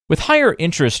With higher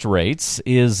interest rates,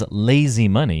 is lazy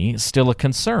money still a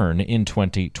concern in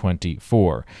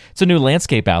 2024? It's a new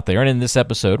landscape out there, and in this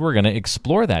episode, we're going to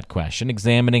explore that question,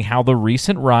 examining how the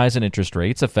recent rise in interest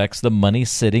rates affects the money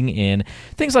sitting in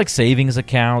things like savings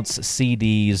accounts,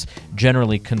 CDs,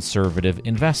 generally conservative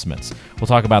investments. We'll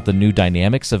talk about the new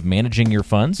dynamics of managing your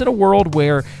funds in a world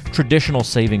where traditional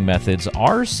saving methods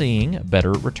are seeing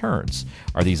better returns.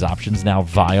 Are these options now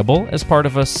viable as part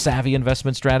of a savvy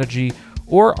investment strategy?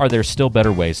 Or are there still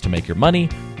better ways to make your money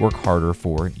work harder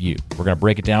for you? We're going to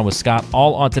break it down with Scott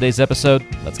all on today's episode.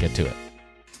 Let's get to it.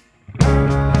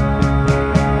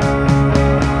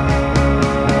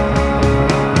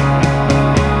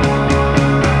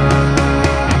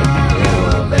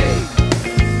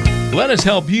 Let us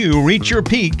help you reach your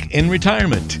peak in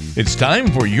retirement. It's time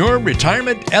for your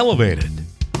Retirement Elevated.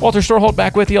 Walter Storholt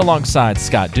back with you alongside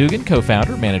Scott Dugan,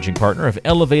 co-founder, managing partner of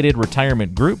Elevated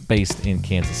Retirement Group based in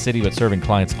Kansas City, but serving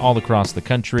clients all across the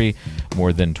country.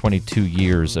 More than 22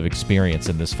 years of experience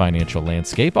in this financial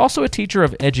landscape. Also a teacher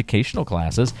of educational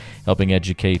classes, helping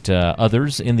educate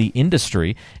others in the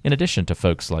industry, in addition to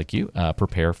folks like you,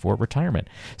 prepare for retirement.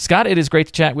 Scott, it is great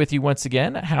to chat with you once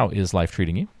again. How is life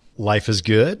treating you? Life is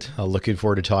good. Looking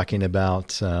forward to talking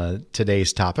about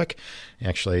today's topic.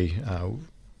 Actually,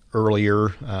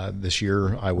 earlier this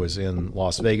year, I was in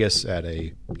Las Vegas at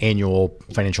an annual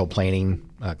financial planning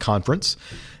conference.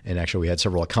 And actually, we had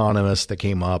several economists that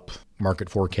came up, market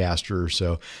forecasters.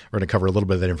 So we're going to cover a little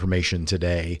bit of that information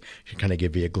today to kind of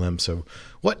give you a glimpse of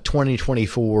what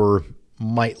 2024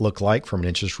 might look like from an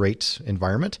interest rate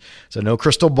environment. So no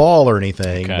crystal ball or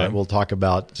anything, but we'll talk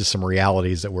about just some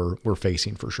realities that we're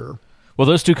facing for sure. Well,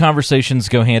 those two conversations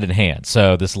go hand in hand.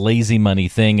 So this lazy money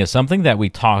thing is something that we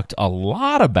talked a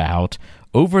lot about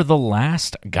over the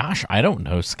last, I don't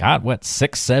know, Scott,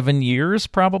 6-7 years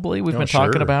probably we've been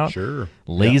talking about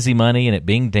lazy money and it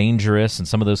being dangerous and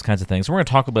some of those kinds of things. We're going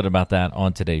to talk a bit about that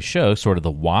on today's show, sort of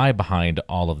the why behind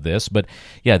all of this. But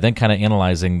yeah, then kind of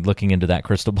analyzing, looking into that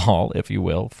crystal ball, if you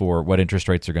will, for what interest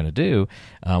rates are going to do.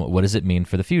 What does it mean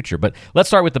for the future? But let's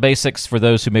start with the basics for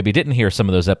those who maybe didn't hear some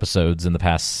of those episodes in the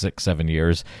past 6-7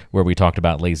 years where we talked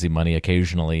about lazy money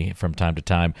occasionally from time to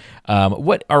time.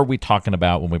 What are we talking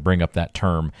about when we bring up that term,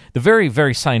 the very,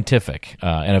 very scientific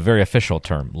and a very official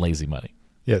term, lazy money?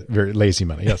 Yeah, very lazy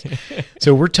money, yes.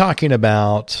 So we're talking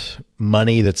about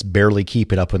money that's barely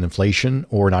keeping up with inflation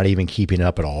or not even keeping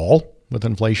up at all with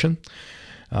inflation.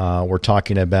 We're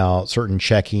talking about certain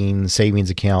checking,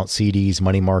 savings accounts, CDs,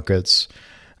 money markets,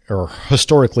 or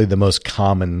historically the most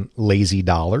common lazy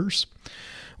dollars.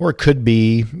 Or it could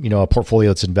be, a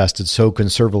portfolio that's invested so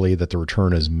conservatively that the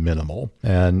return is minimal.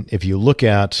 And if you look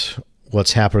at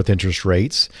what's happened with interest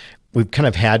rates, we've kind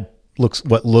of had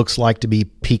what looks like to be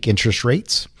peak interest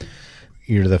rates.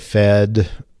 The Fed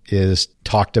is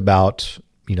talked about,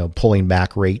 pulling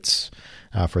back rates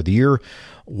for the year.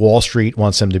 Wall Street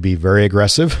wants them to be very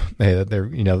aggressive.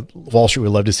 Wall Street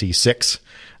would love to see 6.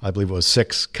 I believe it was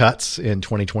 6 cuts in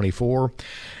 2024.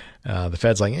 The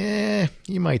Fed's like,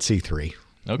 you might see 3.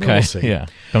 Okay. We'll yeah.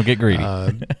 Don't get greedy.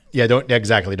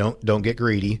 Don't get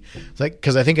greedy. It's like,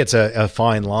 because I think it's a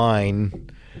fine line.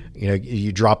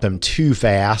 You drop them too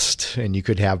fast and you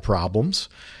could have problems.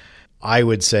 I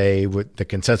would say with the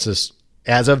consensus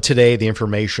as of today, the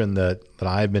information that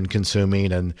I've been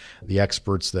consuming and the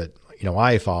experts that,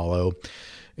 I follow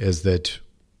is that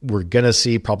we're going to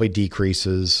see probably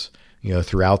decreases,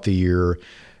 throughout the year,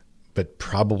 but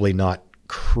probably not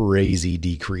crazy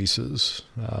decreases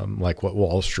like what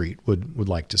Wall Street would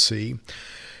like to see.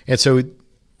 And so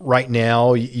right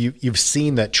now you've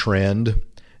seen that trend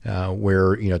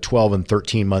where 12 and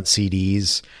 13 month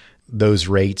CDs, those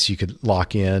rates you could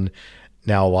lock in.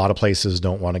 Now a lot of places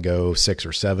don't want to go 6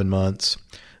 or 7 months.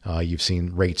 You've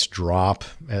seen rates drop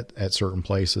at certain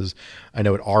places. I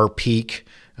know at our peak,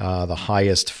 the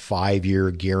highest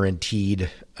 5-year guaranteed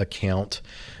account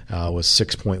was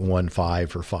 6.15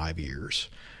 for 5 years.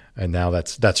 And now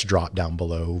that's dropped down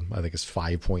below, I think it's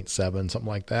 5.7, something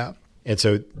like that. And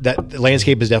so that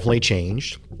landscape has definitely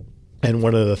changed. And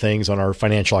one of the things on our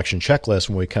financial action checklist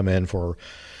when we come in for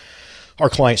our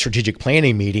client strategic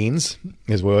planning meetings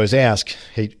is we always ask,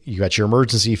 hey, you got your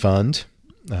emergency fund.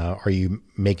 Are you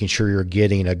making sure you're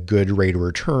getting a good rate of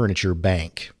return at your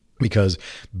bank? Because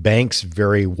banks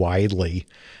vary widely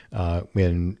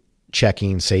in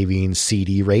checking, savings,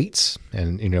 CD rates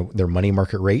and their money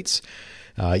market rates.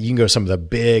 You can go to some of the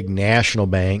big national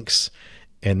banks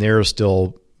and they're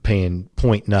still paying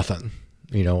point nothing,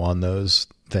 on those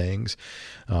things.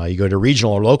 You go to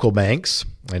regional or local banks.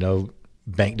 I know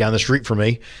bank down the street from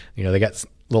me, they got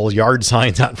little yard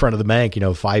signs out in front of the bank,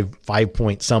 5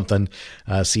 point something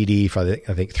CD for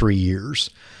I think 3 years.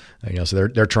 So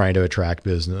they're trying to attract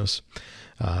business.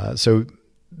 So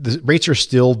the rates are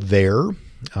still there.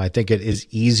 I think it is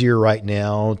easier right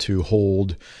now to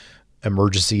hold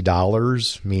emergency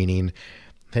dollars, meaning,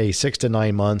 hey, 6 to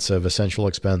 9 months of essential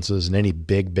expenses and any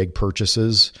big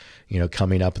purchases,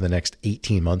 coming up in the next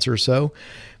 18 months or so.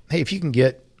 Hey, if you can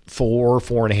get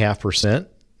 4.5%,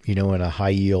 in a high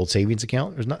yield savings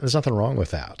account, there's nothing wrong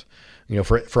with that.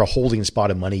 For a holding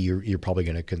spot of money, you're probably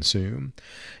going to consume.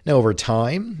 Now, over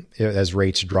time, as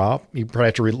rates drop, you probably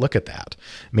have to look at that.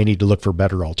 You may need to look for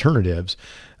better alternatives.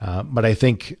 But I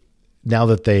think now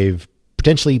that they've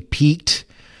potentially peaked,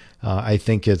 I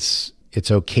think it's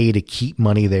okay to keep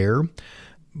money there.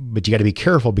 But you got to be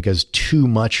careful, because too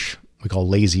much, we call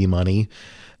lazy money,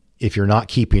 if you're not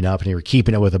keeping up and you're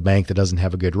keeping it with a bank that doesn't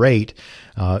have a good rate,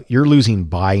 you're losing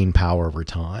buying power over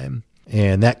time.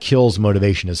 And that kills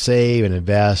motivation to save and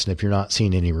invest. And if you're not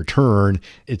seeing any return,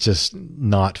 it's just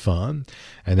not fun.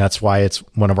 And that's why it's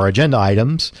one of our agenda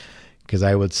items, because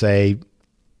I would say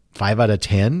 5 out of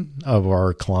 10 of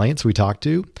our clients we talk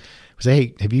to say,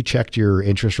 hey, have you checked your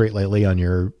interest rate lately on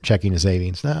your checking and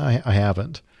savings? No, I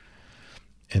haven't.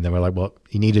 And then we're like, well,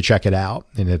 you need to check it out.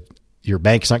 And if your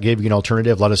bank's not giving you an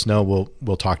alternative, let us know.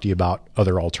 We'll talk to you about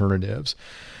other alternatives.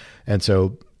 And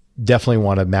so definitely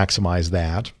want to maximize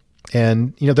that.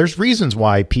 And, there's reasons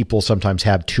why people sometimes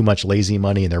have too much lazy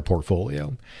money in their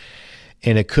portfolio.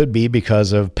 And it could be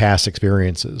because of past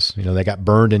experiences. They got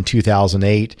burned in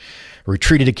 2008,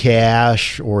 retreated to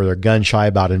cash, or they're gun shy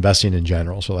about investing in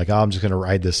general. So I'm just going to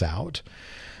ride this out.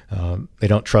 They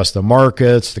don't trust the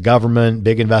markets, the government,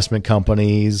 big investment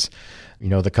companies,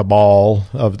 the cabal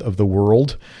of the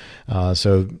world.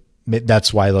 So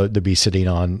that's why they'll be sitting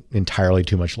on entirely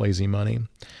too much lazy money.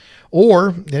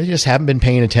 Or they just haven't been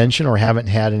paying attention or haven't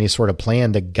had any sort of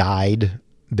plan to guide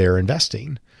their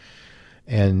investing.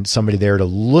 And somebody there to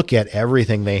look at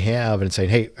everything they have and say,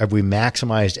 hey, have we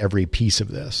maximized every piece of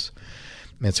this?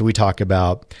 And so we talk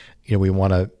about, we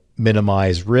want to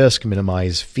minimize risk,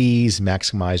 minimize fees,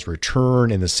 maximize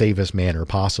return in the safest manner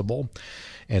possible.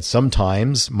 And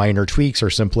sometimes minor tweaks are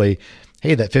simply,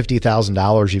 hey, that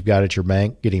 $50,000 you've got at your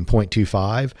bank getting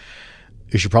 0.25,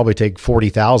 you should probably take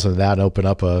 40,000 of that and open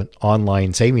up an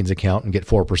online savings account and get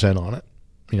 4% on it.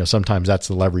 Sometimes that's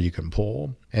the lever you can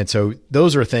pull. And so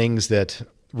those are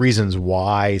reasons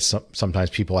why sometimes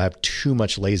people have too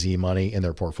much lazy money in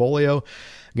their portfolio.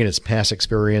 Again, it's past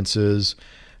experiences.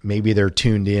 Maybe they're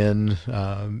tuned in.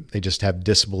 They just have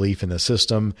disbelief in the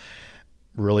system,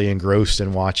 really engrossed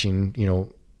in watching,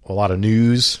 a lot of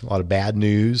news, a lot of bad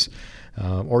news,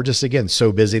 or just, again,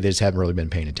 so busy they just haven't really been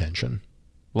paying attention.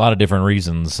 A lot of different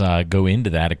reasons go into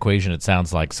that equation, it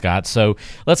sounds like, Scott. So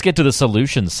let's get to the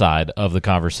solution side of the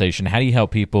conversation. How do you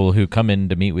help people who come in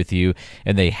to meet with you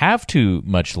and they have too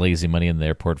much lazy money in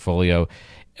their portfolio?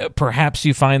 Perhaps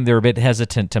you find they're a bit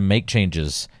hesitant to make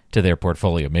changes to their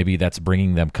portfolio. Maybe that's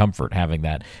bringing them comfort, having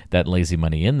that lazy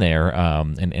money in there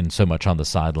and so much on the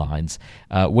sidelines.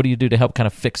 What do you do to help kind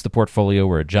of fix the portfolio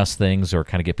or adjust things or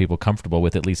kind of get people comfortable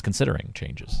with at least considering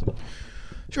changes?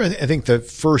 Sure. I think the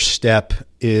first step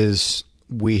is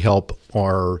we help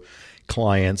our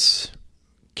clients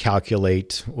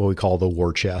calculate what we call the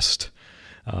war chest.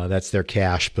 That's their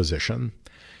cash position.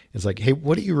 It's like, hey,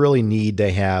 what do you really need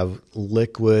to have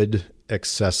liquid,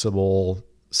 accessible,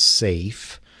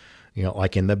 safe,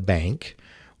 like in the bank?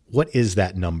 What is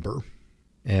that number?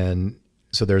 And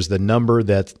so there's the number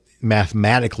that's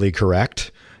mathematically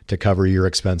correct to cover your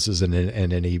expenses and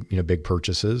any big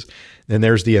purchases. Then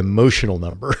there's the emotional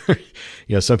number.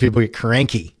 Some people get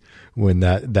cranky when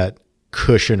that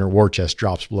cushion or war chest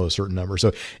drops below a certain number.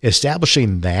 So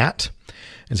establishing that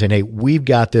and saying, hey, we've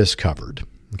got this covered.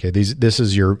 Okay, this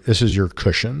is your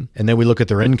cushion. And then we look at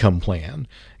their income plan.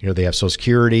 They have Social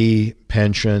Security,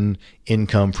 pension,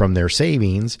 income from their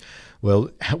savings. Well,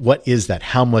 what is that?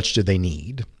 How much do they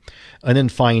need? And then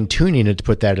fine tuning it to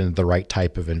put that into the right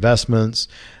type of investments,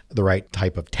 the right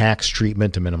type of tax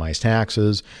treatment to minimize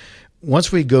taxes.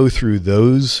 Once we go through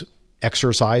those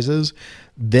exercises,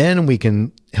 then we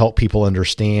can help people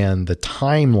understand the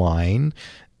timeline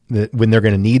that when they're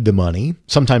going to need the money.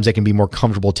 Sometimes they can be more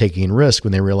comfortable taking risk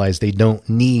when they realize they don't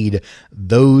need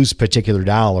those particular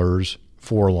dollars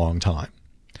for a long time.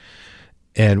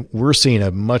 And we're seeing a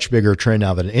much bigger trend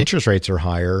now that interest rates are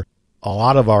higher. A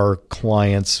lot of our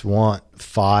clients want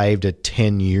 5 to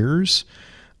 10 years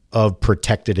of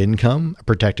protected income,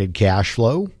 protected cash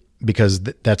flow, because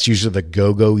that's usually the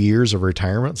go-go years of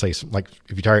retirement. Say, like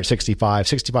if you retire at 65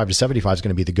 to 75 is going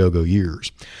to be the go-go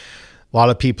years. A lot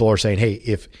of people are saying, hey,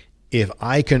 if if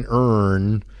I can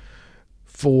earn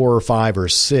 4 or 5 or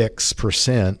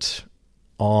 6%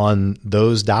 on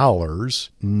those dollars,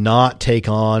 not take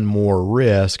on more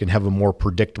risk and have a more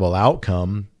predictable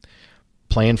outcome,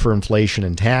 plan for inflation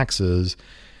and taxes,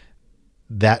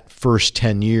 that first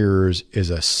 10 years is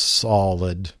a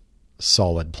solid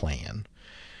plan.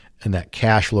 And that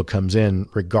cash flow comes in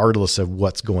regardless of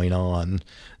what's going on,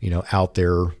 out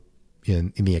there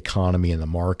in the economy and the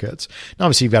markets. And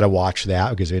obviously you've got to watch that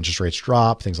because interest rates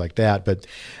drop, things like that. But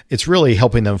it's really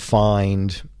helping them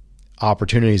find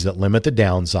opportunities that limit the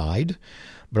downside,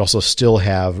 but also still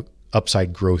have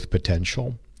upside growth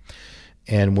potential.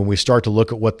 And when we start to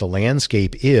look at what the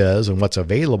landscape is and what's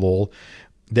available,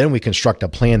 then we construct a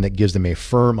plan that gives them a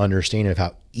firm understanding of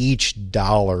how each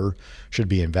dollar should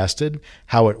be invested,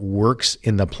 how it works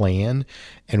in the plan,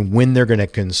 and when they're going to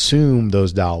consume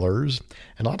those dollars.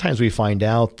 And a lot of times we find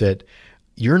out that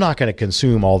you're not going to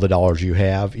consume all the dollars you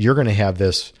have. You're going to have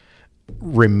this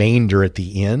remainder at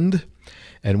the end.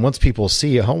 And once people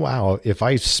see, oh, wow, if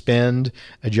I spend,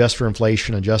 adjust for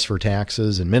inflation, adjust for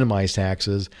taxes, and minimize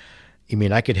taxes,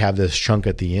 I could have this chunk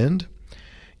at the end.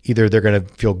 Either they're going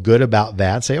to feel good about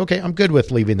that, say, okay, I'm good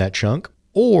with leaving that chunk.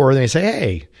 Or they say,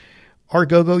 hey, our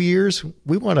go-go years,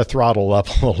 we want to throttle up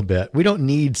a little bit. We don't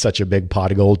need such a big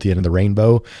pot of gold at the end of the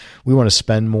rainbow. We want to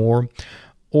spend more.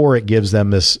 Or it gives them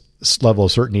this level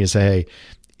of certainty to say, hey,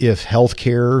 if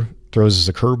healthcare throws us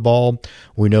a curveball,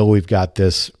 we know we've got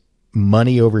this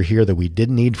money over here that we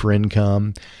didn't need for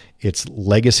income. It's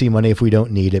legacy money if we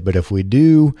don't need it. But if we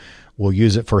do, we'll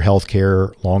use it for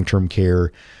healthcare, long-term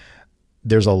care.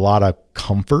 There's a lot of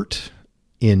comfort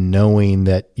in knowing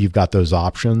that you've got those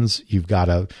options. You've got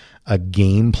a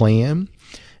game plan,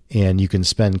 and you can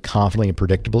spend confidently and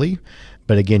predictably.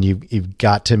 But again, you've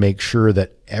got to make sure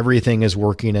that everything is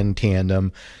working in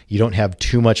tandem. You don't have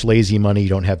too much lazy money. You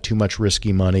don't have too much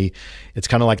risky money. It's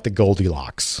kind of like the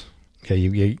Goldilocks. Okay,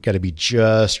 you got to be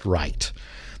just right.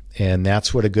 And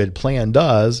that's what a good plan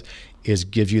does, is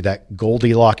gives you that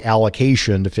Goldilocks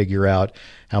allocation to figure out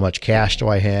how much cash do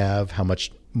I have, how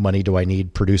much money do I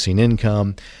need producing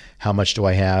income, how much do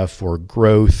I have for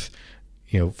growth,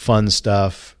 fun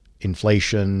stuff,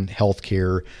 inflation,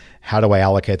 healthcare, how do I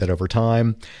allocate that over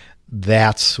time?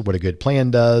 That's what a good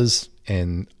plan does,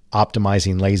 and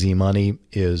optimizing lazy money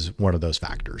is one of those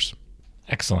factors.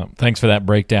 Excellent. Thanks for that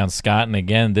breakdown, Scott. And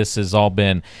again, this has all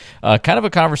been kind of a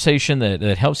conversation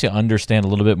that helps you understand a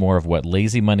little bit more of what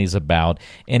lazy money is about.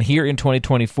 And here in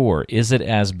 2024, is it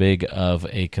as big of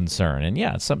a concern? And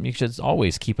yeah, it's something you should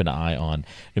always keep an eye on,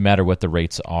 no matter what the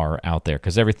rates are out there,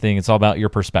 because everything, it's all about your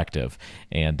perspective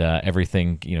and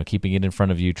everything, keeping it in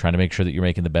front of you, trying to make sure that you're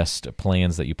making the best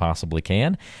plans that you possibly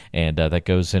can. And that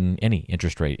goes in any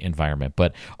interest rate environment.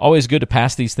 But always good to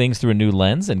pass these things through a new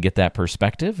lens and get that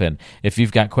perspective. And if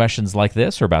you've got questions like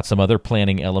this or about some other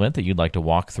planning element that you'd like to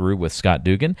walk through with Scott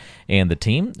Dugan and the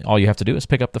team, all you have to do is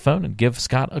pick up the phone and give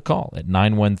Scott a call at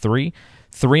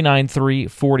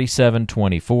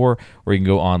 913-393-4724, or you can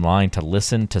go online to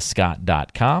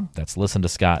listentoscott.com. That's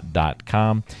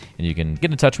listentoscott.com, and you can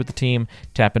get in touch with the team,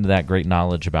 tap into that great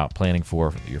knowledge about planning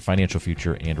for your financial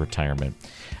future and retirement.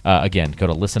 Again, go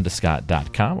to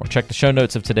listentoscott.com or check the show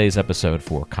notes of today's episode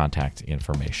for contact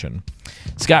information.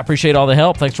 Scott, appreciate all the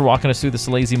help. Thanks for walking us through this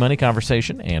lazy money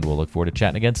conversation, and we'll look forward to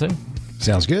chatting again soon.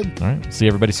 Sounds good. All right. See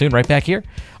everybody soon, right back here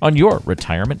on your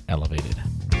Retirement Elevated.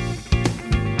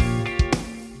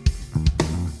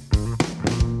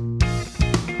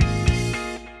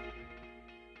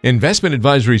 Investment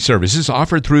advisory services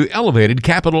offered through Elevated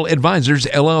Capital Advisors,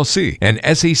 LLC, an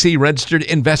SEC-registered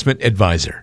investment advisor.